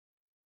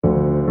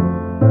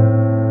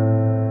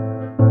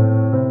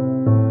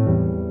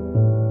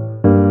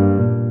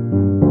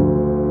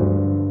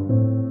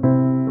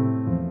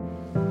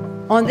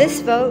On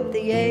this vote,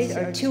 the yeas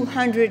are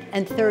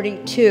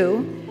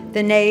 232,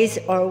 the nays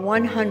are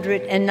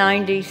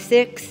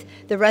 196.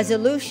 The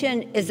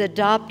resolution is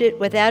adopted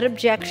without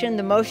objection.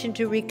 The motion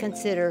to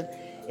reconsider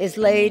is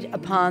laid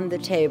upon the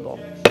table.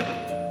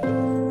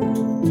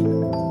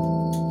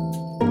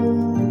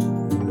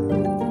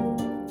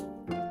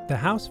 The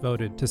House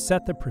voted to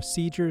set the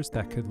procedures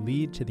that could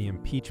lead to the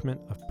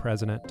impeachment of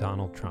President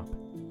Donald Trump.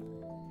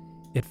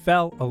 It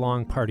fell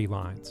along party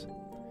lines,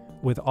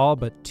 with all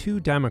but 2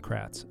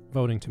 Democrats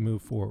voting to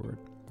move forward,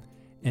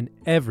 and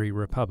every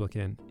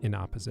Republican in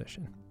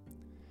opposition.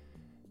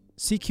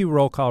 CQ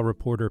Roll Call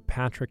reporter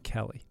Patrick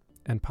Kelly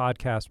and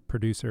podcast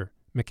producer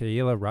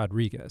Micaela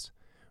Rodriguez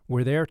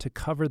were there to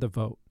cover the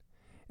vote,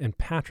 and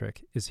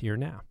Patrick is here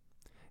now.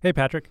 Hey,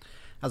 Patrick.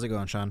 How's it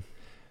going, Sean?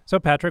 So,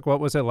 Patrick, what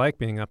was it like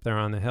being up there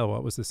on the Hill?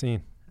 What was the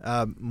scene?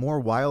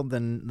 More wild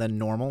than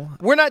normal.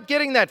 We're not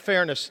getting that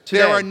fairness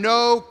today. There are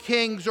no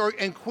kings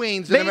and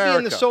queens in America. Maybe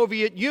in the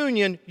Soviet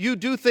Union, you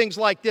do things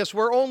like this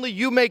where only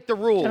you make the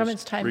rules.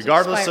 Gentlemen's time's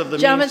Regardless expired. of the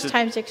Gentlemen's means,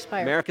 time's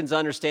expired. Americans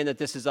understand that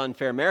this is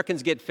unfair.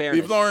 Americans get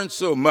fairness. We've learned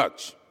so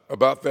much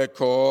about that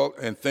call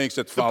and things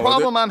that followed The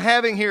problem it. I'm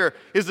having here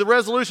is the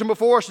resolution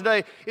before us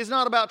today is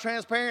not about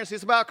transparency.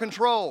 It's about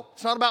control.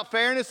 It's not about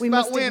fairness. It's We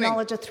about must winning.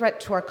 acknowledge a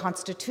threat to our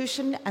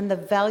Constitution and the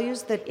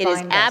values that It is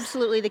bind us.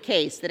 absolutely the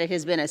case that it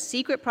has been a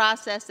secret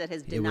process that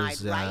has denied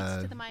It was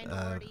rights to the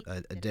minority.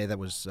 a day that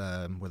was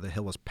where the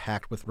Hill was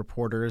packed with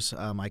reporters.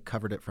 I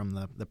covered it from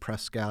the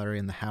press gallery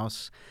in the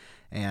House.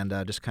 And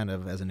just kind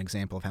of as an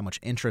example of how much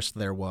interest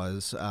there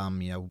was,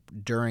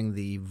 during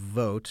the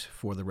vote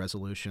for the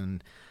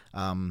resolution,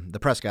 the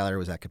press gallery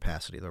was at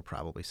capacity. There were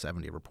probably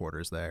 70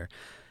 reporters there.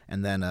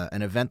 And then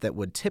an event that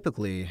would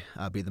typically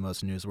be the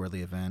most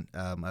newsworthy event,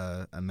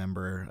 a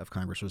member of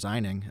Congress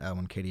resigning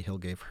when Katie Hill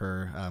gave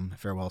her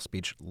farewell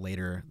speech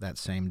later that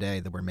same day.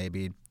 There were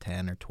maybe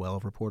 10 or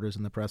 12 reporters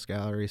in the press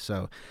gallery.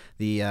 So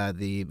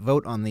the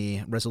vote on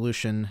the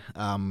resolution,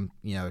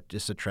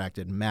 just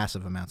attracted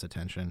massive amounts of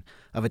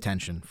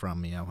attention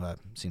from,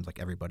 seems like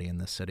everybody in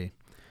this city.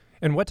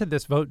 And what did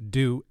this vote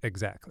do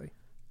exactly?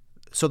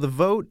 So the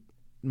vote,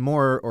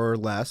 more or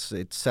less,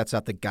 it sets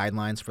out the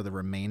guidelines for the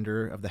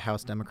remainder of the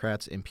House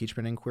Democrats'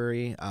 impeachment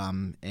inquiry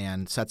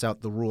and sets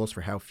out the rules for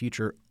how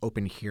future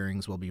open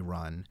hearings will be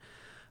run.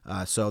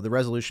 So the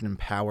resolution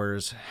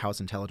empowers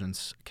House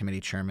Intelligence Committee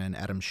Chairman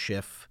Adam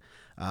Schiff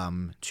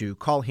to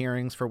call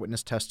hearings for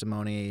witness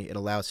testimony. It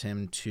allows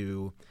him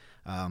to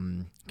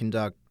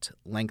conduct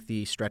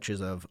lengthy stretches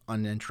of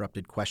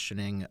uninterrupted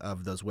questioning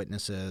of those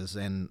witnesses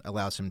and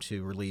allows him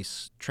to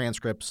release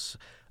transcripts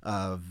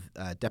of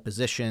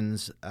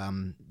depositions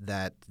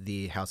that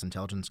the House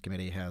Intelligence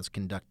Committee has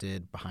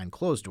conducted behind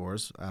closed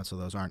doors, so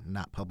those aren't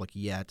not public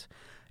yet.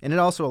 And it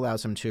also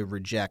allows him to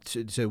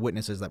reject to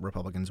witnesses that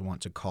Republicans want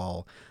to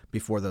call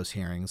before those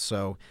hearings.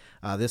 So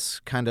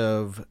this kind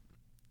of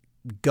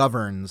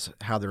governs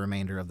how the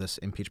remainder of this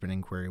impeachment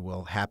inquiry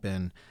will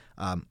happen,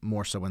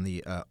 more so in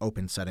the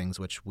open settings,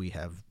 which we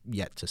have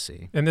yet to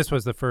see. And this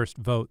was the first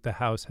vote the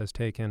House has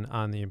taken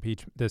on the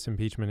this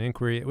impeachment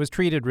inquiry. It was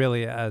treated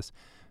really as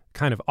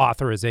kind of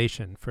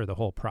authorization for the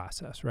whole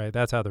process, right?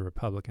 That's how the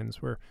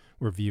Republicans were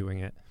viewing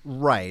it.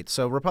 Right.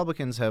 So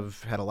Republicans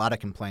have had a lot of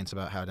complaints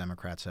about how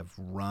Democrats have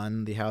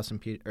run the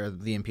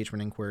the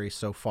impeachment inquiry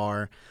so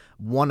far.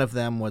 One of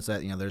them was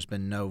that, there's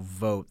been no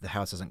vote. The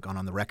House hasn't gone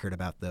on the record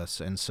about this.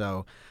 And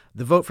so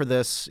the vote for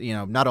this,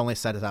 not only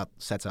sets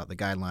out the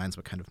guidelines,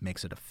 but kind of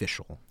makes it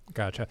official.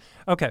 Gotcha.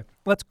 Okay,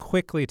 let's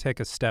quickly take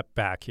a step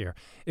back here.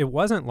 It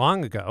wasn't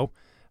long ago,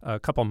 a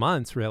couple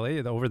months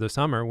really, over the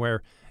summer,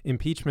 where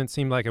impeachment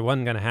seemed like it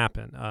wasn't going to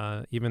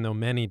happen, even though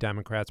many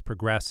Democrats,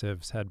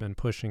 progressives, had been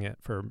pushing it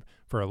for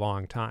a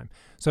long time.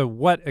 So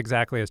what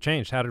exactly has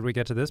changed? How did we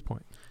get to this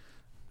point?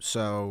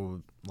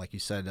 So, like you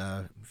said,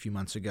 a few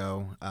months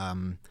ago,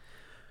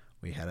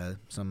 we had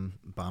some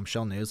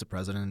bombshell news.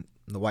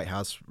 The White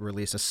House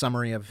released a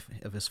summary of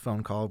his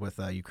phone call with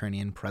a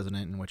Ukrainian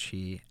president in which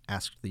he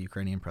asked the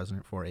Ukrainian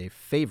president for a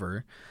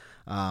favor.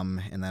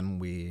 And then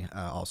we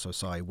also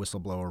saw a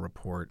whistleblower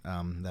report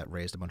that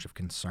raised a bunch of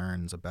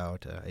concerns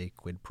about a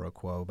quid pro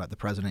quo, about the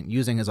president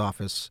using his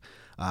office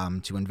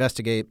to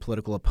investigate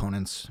political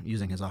opponents,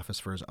 using his office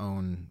for his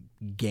own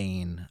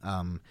gain,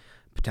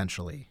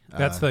 potentially.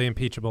 That's the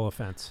impeachable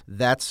offense.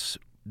 That's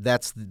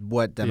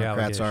what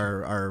Democrats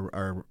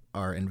are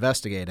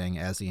investigating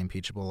as the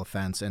impeachable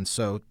offense. And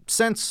so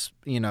since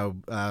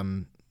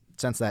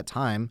that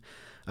time,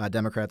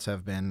 Democrats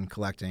have been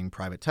collecting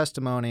private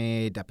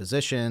testimony,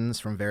 depositions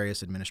from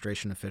various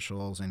administration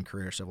officials and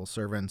career civil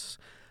servants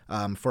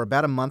for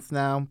about a month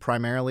now,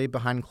 primarily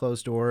behind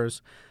closed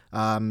doors.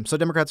 So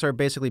Democrats are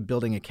basically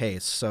building a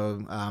case.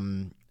 So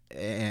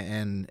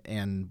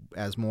and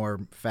as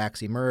more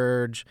facts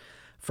emerge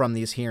from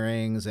these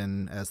hearings,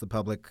 and as the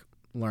public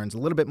learns a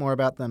little bit more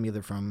about them,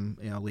 either from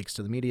leaks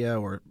to the media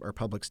or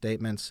public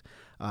statements,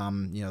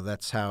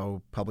 that's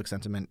how public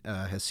sentiment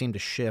has seemed to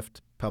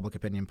shift public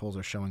opinion polls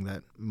are showing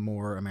that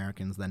more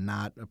Americans than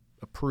not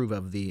approve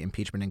of the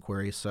impeachment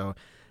inquiry. So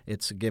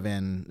it's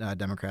given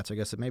Democrats, I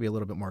guess, maybe a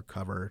little bit more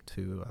cover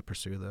to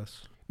pursue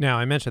this. Now,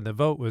 I mentioned the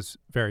vote was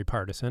very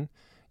partisan.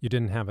 You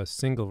didn't have a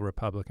single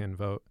Republican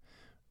vote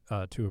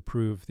to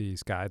approve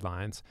these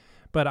guidelines.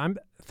 But I'm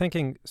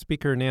thinking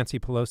Speaker Nancy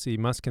Pelosi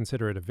must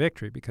consider it a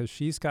victory because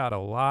she's got a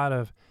lot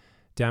of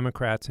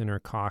Democrats in her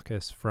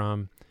caucus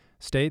from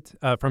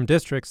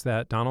districts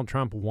that Donald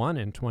Trump won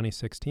in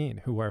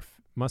 2016 who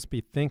must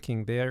be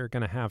thinking they're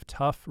going to have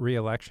tough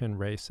re-election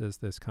races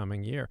this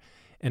coming year.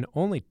 And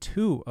only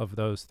 2 of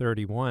those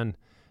 31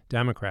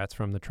 Democrats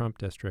from the Trump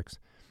districts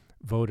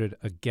voted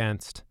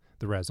against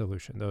the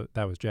resolution.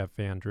 That was Jeff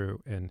Van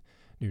Drew in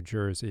New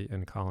Jersey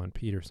and Colin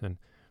Peterson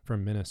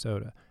from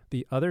Minnesota.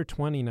 The other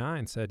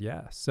 29 said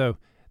yes. So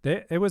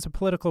it was a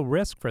political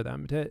risk for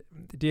them.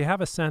 Do you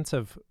have a sense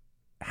of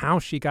how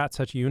she got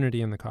such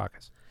unity in the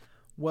caucus?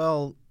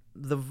 Well,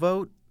 the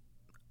vote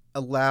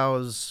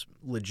allows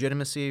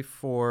legitimacy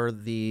for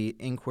the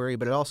inquiry,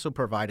 but it also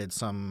provided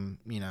some,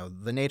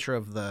 the nature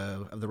of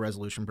the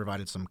resolution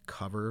provided some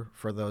cover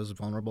for those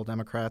vulnerable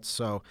Democrats.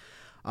 So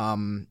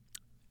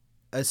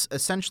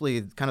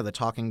essentially kind of the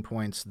talking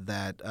points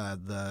that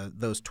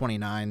those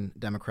 29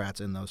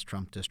 Democrats in those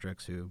Trump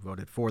districts who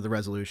voted for the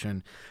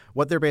resolution,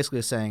 what they're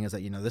basically saying is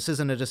that, this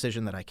isn't a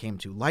decision that I came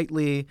to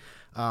lightly.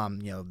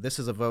 This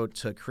is a vote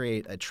to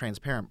create a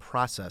transparent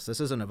process.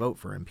 This isn't a vote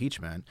for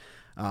impeachment.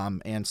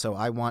 And so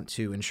I want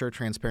to ensure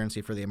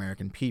transparency for the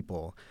American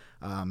people.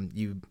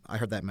 I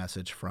heard that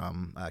message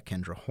from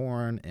Kendra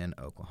Horn in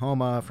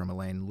Oklahoma, from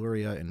Elaine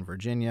Luria in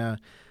Virginia,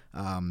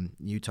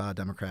 Utah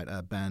Democrat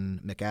Ben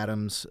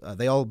McAdams.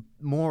 They all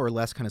more or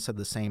less kind of said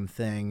the same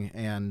thing.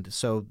 And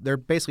so they're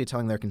basically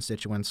telling their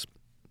constituents,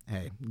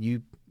 hey,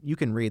 you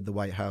can read the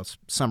White House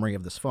summary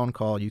of this phone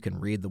call. You can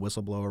read the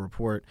whistleblower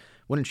report.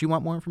 Wouldn't you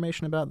want more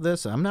information about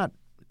this? I'm not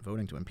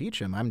voting to impeach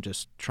him. I'm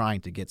just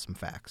trying to get some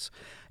facts.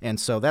 And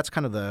so that's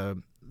kind of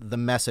the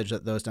message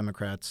that those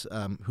Democrats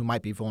who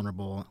might be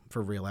vulnerable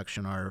for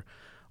re-election are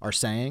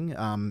saying,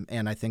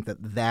 and I think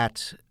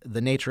that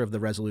the nature of the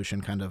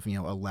resolution kind of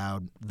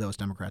allowed those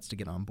Democrats to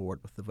get on board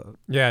with the vote.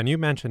 Yeah, and you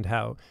mentioned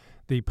how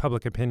the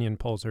public opinion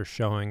polls are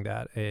showing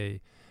that a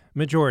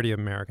majority of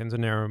Americans, a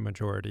narrow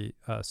majority,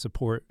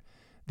 support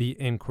the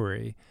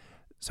inquiry.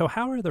 So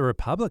how are the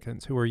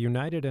Republicans who are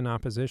united in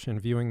opposition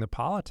viewing the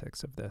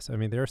politics of this? I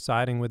mean, they're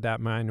siding with that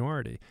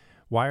minority.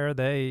 Why are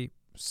they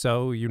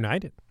so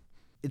united?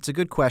 It's a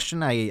good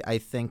question. I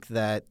think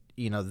that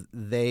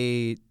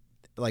they,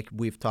 like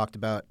we've talked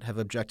about, have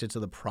objected to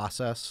the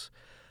process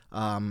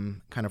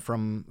kind of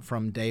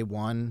from day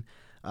one.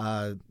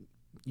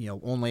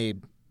 Only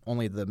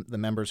the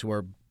members who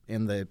are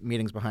in the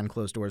meetings behind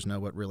closed doors know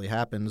what really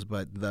happens,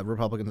 but the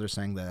Republicans are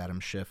saying that Adam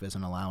Schiff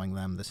isn't allowing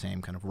them the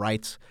same kind of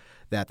rights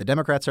that the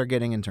Democrats are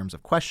getting in terms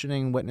of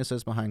questioning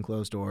witnesses behind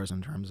closed doors, in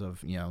terms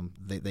of,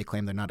 they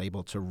claim they're not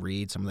able to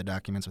read some of the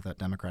documents without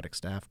Democratic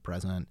staff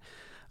present.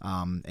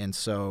 And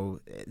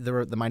so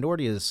the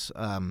minority is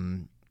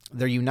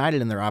they're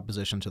united in their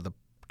opposition to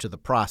the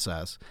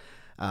process,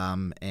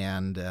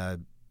 and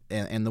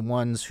the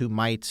ones who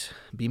might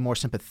be more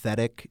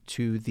sympathetic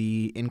to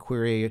the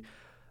inquiry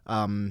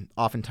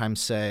oftentimes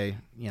say,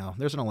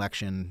 there's an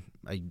election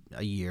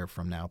a year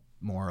from now,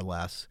 more or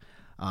less.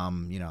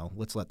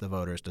 Let's let the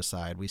voters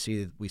decide. We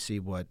see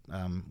what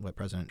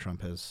President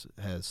Trump has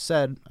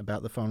said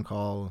about the phone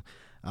call.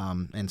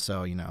 And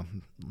so,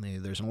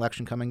 there's an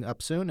election coming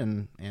up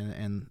soon,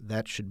 and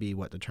that should be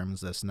what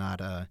determines this,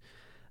 not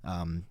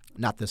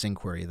this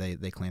inquiry.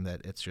 They claim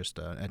that it's just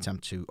an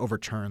attempt to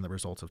overturn the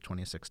results of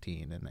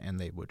 2016, and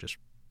they would just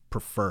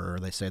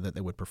they say that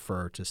they would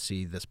prefer to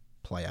see this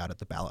play out at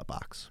the ballot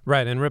box.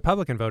 Right, and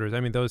Republican voters, I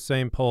mean, those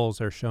same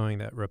polls are showing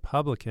that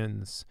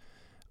Republicans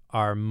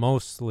are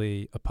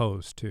mostly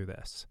opposed to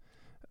this.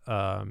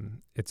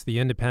 It's the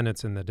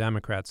independents and the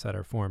Democrats that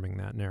are forming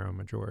that narrow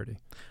majority.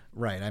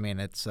 Right. I mean,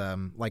 it's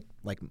like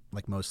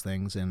most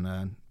things in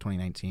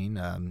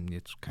 2019.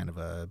 It's kind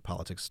of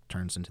politics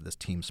turns into this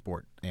team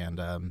sport, and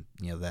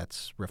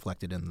that's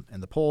reflected in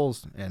the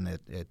polls, and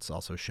it's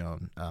also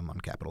shown on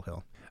Capitol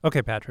Hill.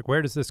 Okay, Patrick,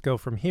 where does this go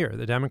from here?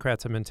 The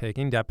Democrats have been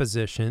taking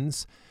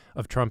depositions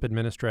of Trump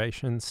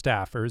administration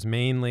staffers,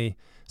 mainly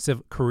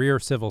career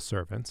civil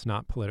servants,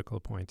 not political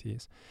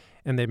appointees,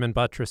 and they've been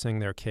buttressing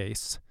their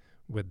case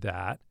with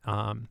that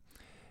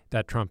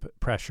Trump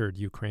pressured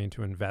Ukraine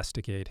to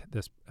investigate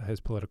his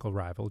political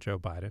rival, Joe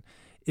Biden.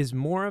 Is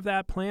more of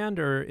that planned,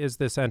 or is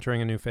this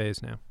entering a new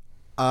phase now?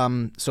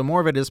 So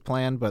more of it is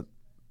planned, but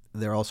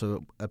there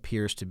also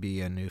appears to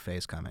be a new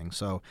phase coming.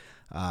 So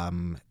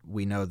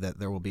we know that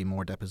there will be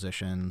more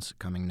depositions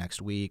coming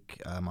next week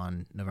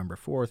on November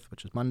 4th,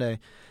 which is Monday,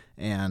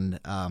 and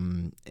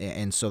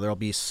so there'll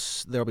be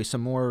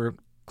some more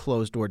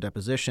closed door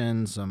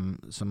depositions,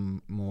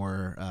 some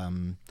more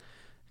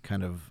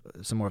kind of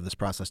some more of this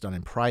process done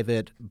in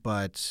private,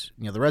 but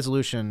the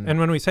resolution. And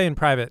when we say in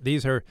private,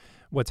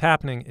 what's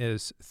happening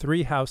is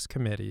 3 House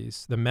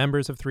committees, the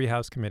members of 3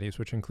 House committees,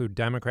 which include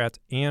Democrats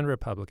and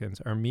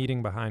Republicans, are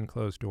meeting behind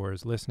closed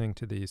doors, listening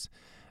to these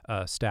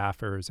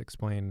staffers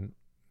explain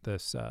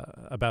this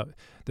about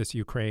this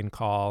Ukraine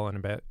call and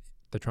about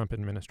the Trump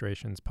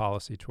administration's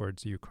policy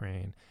towards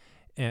Ukraine.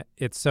 And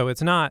it's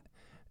not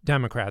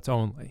Democrats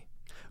only.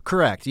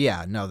 Correct.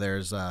 Yeah. No,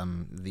 there's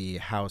the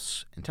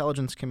House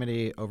Intelligence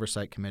Committee,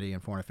 Oversight Committee,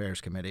 and Foreign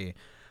Affairs Committee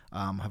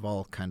have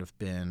all kind of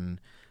been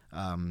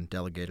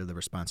delegated the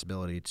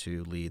responsibility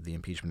to lead the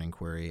impeachment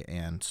inquiry.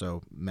 And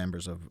so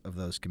members of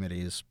those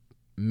committees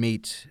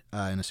meet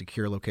in a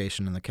secure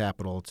location in the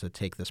Capitol to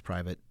take this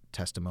private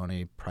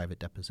testimony, private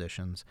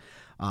depositions.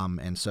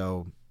 And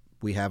so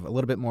we have a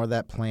little bit more of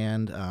that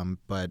planned,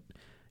 but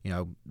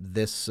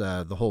this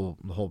the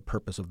whole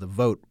purpose of the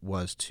vote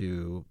was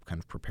to kind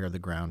of prepare the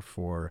ground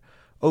for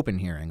open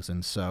hearings,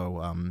 and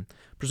so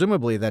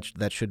presumably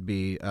that should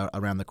be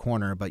around the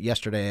corner. But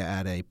yesterday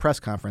at a press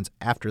conference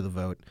after the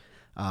vote,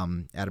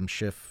 Adam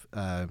Schiff,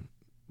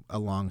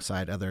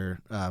 alongside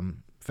other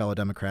fellow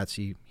Democrats,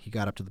 he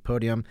got up to the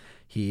podium,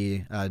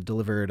 he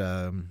delivered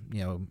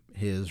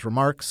his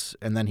remarks,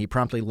 and then he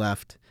promptly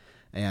left.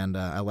 And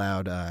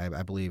allowed,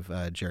 I believe,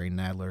 Jerry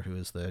Nadler, who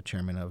is the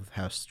chairman of the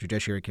House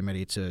Judiciary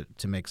Committee, to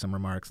make some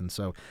remarks. And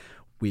so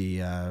we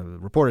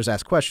reporters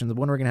asked questions,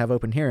 when are we going to have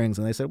open hearings?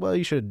 And they said, well,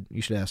 you should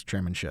ask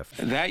Chairman Schiff.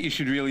 That you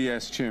should really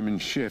ask Chairman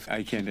Schiff.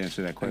 I can't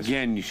answer that question.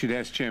 Again, you should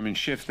ask Chairman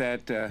Schiff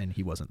that. And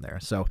he wasn't there.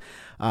 So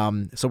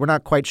we're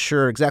not quite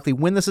sure exactly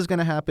when this is going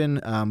to happen,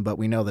 but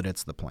we know that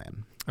it's the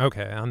plan.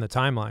 Okay, on the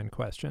timeline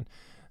question,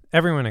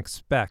 everyone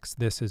expects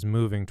this is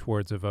moving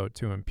towards a vote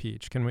to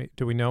impeach.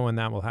 Do we know when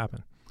that will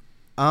happen?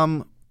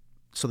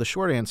 So the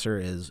short answer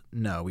is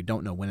no. We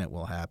don't know when it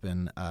will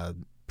happen.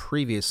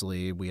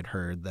 Previously, we had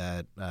heard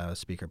that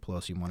Speaker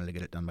Pelosi wanted to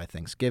get it done by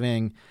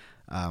Thanksgiving.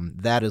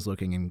 That is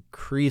looking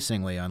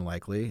increasingly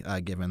unlikely,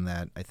 given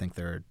that I think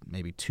there are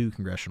maybe 2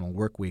 congressional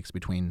work weeks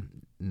between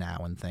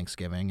now and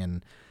Thanksgiving,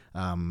 and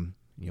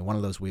one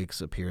of those weeks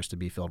appears to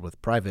be filled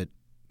with private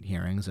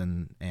hearings,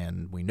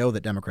 and we know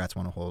that Democrats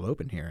want to hold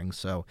open hearings,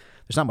 so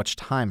there's not much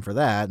time for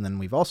that. And then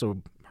we've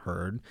also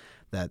heard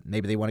that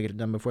maybe they want to get it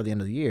done before the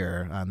end of the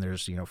year.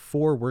 There's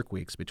 4 work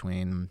weeks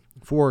between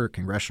 4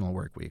 congressional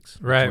work weeks.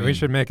 Right. We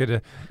should make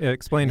it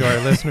explain to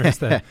our listeners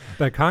that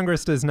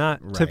Congress does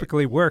not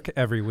typically work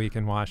every week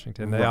in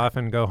Washington. They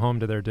often go home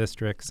to their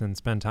districts and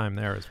spend time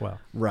there as well.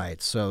 Right.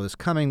 So this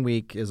coming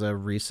week is a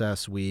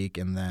recess week,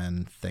 and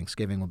then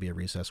Thanksgiving will be a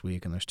recess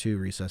week, and there's 2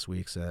 recess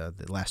weeks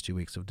the last 2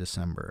 weeks of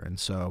December. And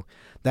so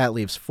that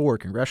leaves 4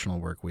 congressional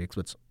work weeks,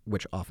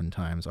 which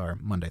oftentimes are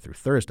Monday through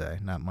Thursday,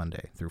 not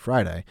Monday through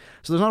Friday.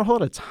 So there's not a whole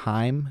lot of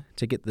time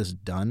to get this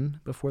done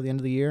before the end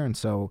of the year. And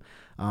so,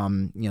 I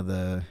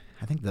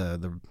think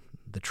the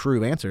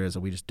true answer is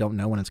that we just don't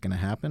know when it's going to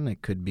happen.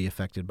 It could be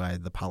affected by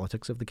the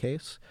politics of the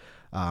case,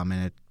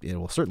 and it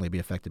will certainly be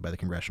affected by the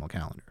congressional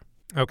calendar.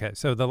 Okay,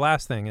 so the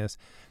last thing is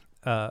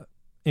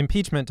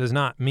impeachment does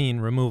not mean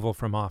removal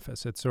from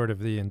office. It's sort of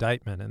the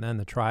indictment, and then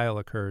the trial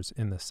occurs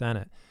in the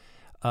Senate,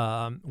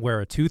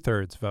 where a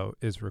 2/3 vote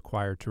is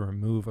required to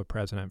remove a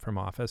president from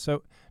office.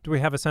 So do we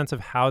have a sense of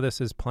how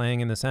this is playing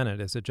in the Senate?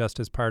 Is it just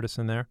as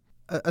partisan there?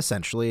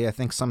 Essentially, I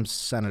think some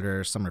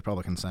senators, some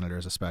Republican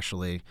senators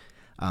especially,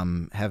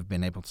 have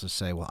been able to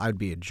say, well, I'd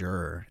be a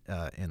juror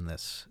in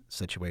this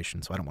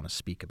situation, so I don't want to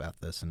speak about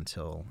this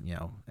until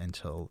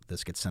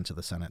this gets sent to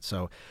the Senate.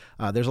 So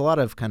there's a lot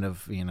of kind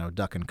of,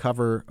 duck and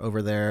cover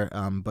over there,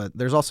 but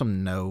there's also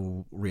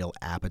no real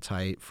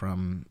appetite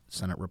from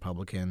Senate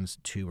Republicans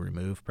to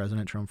remove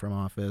President Trump from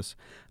office.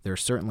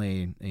 There's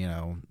certainly,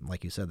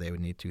 like you said, they would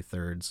need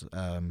 2/3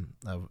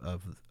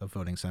 of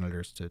voting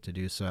senators to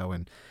do so,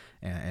 and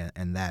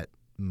that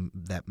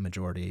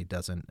majority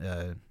doesn't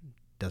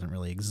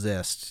really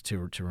exist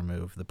to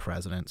remove the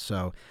president.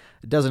 So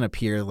it doesn't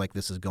appear like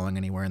this is going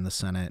anywhere in the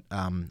Senate,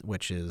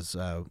 which was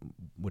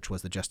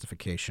the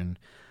justification,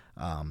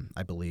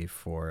 I believe,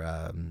 for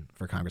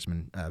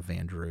Congressman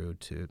Van Drew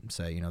to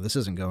say, this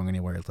isn't going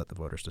anywhere. Let the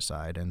voters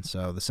decide. And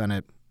so the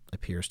Senate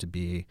appears to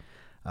be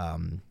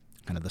kind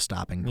of the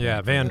stopping point.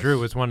 Yeah, Van Drew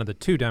was one of the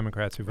 2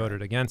 Democrats who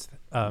voted against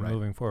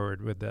moving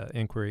forward with the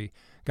inquiry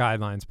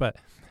guidelines. But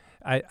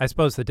I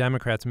suppose the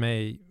Democrats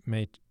may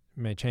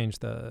change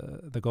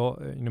the goal,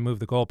 move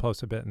the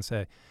goalposts a bit and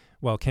say,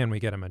 well, can we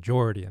get a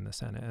majority in the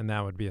Senate? And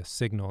that would be a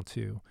signal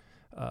to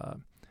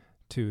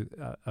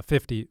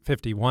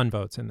 51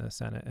 votes in the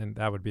Senate, and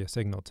that would be a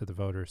signal to the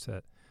voters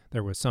that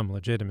there was some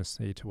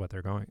legitimacy to what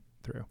they're going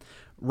through.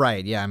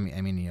 Right. Yeah. I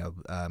mean,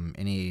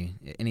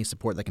 any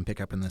support that can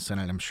pick up in the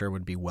Senate, I'm sure,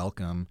 would be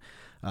welcome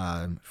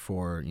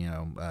for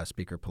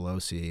Speaker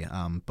Pelosi.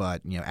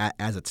 But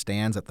as it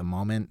stands at the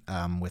moment,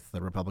 with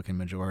the Republican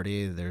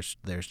majority, there's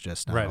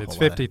just not a whole It's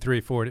lot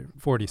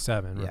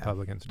 53-47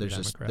 Republicans to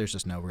Democrats. There's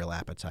just no real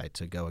appetite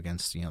to go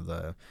against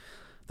the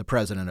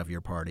president of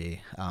your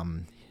party.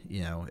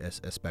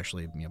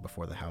 Especially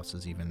before the House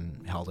has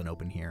even held an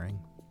open hearing.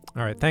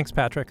 All right. Thanks,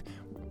 Patrick.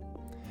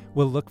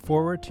 We'll look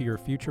forward to your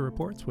future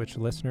reports, which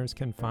listeners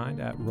can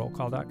find at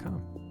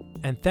rollcall.com.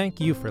 And thank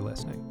you for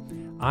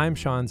listening. I'm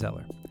Sean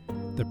Zeller.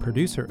 The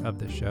producer of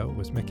the show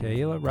was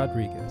Michaela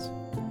Rodriguez.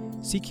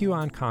 CQ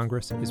on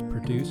Congress is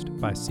produced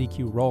by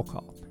CQ Roll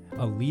Call,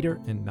 a leader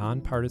in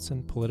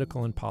nonpartisan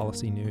political and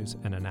policy news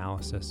and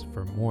analysis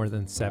for more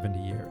than 70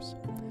 years.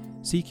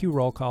 CQ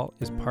Roll Call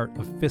is part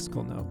of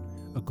Fiscal Note,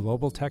 a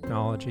global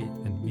technology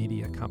and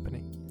media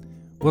company.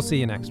 We'll see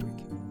you next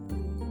week.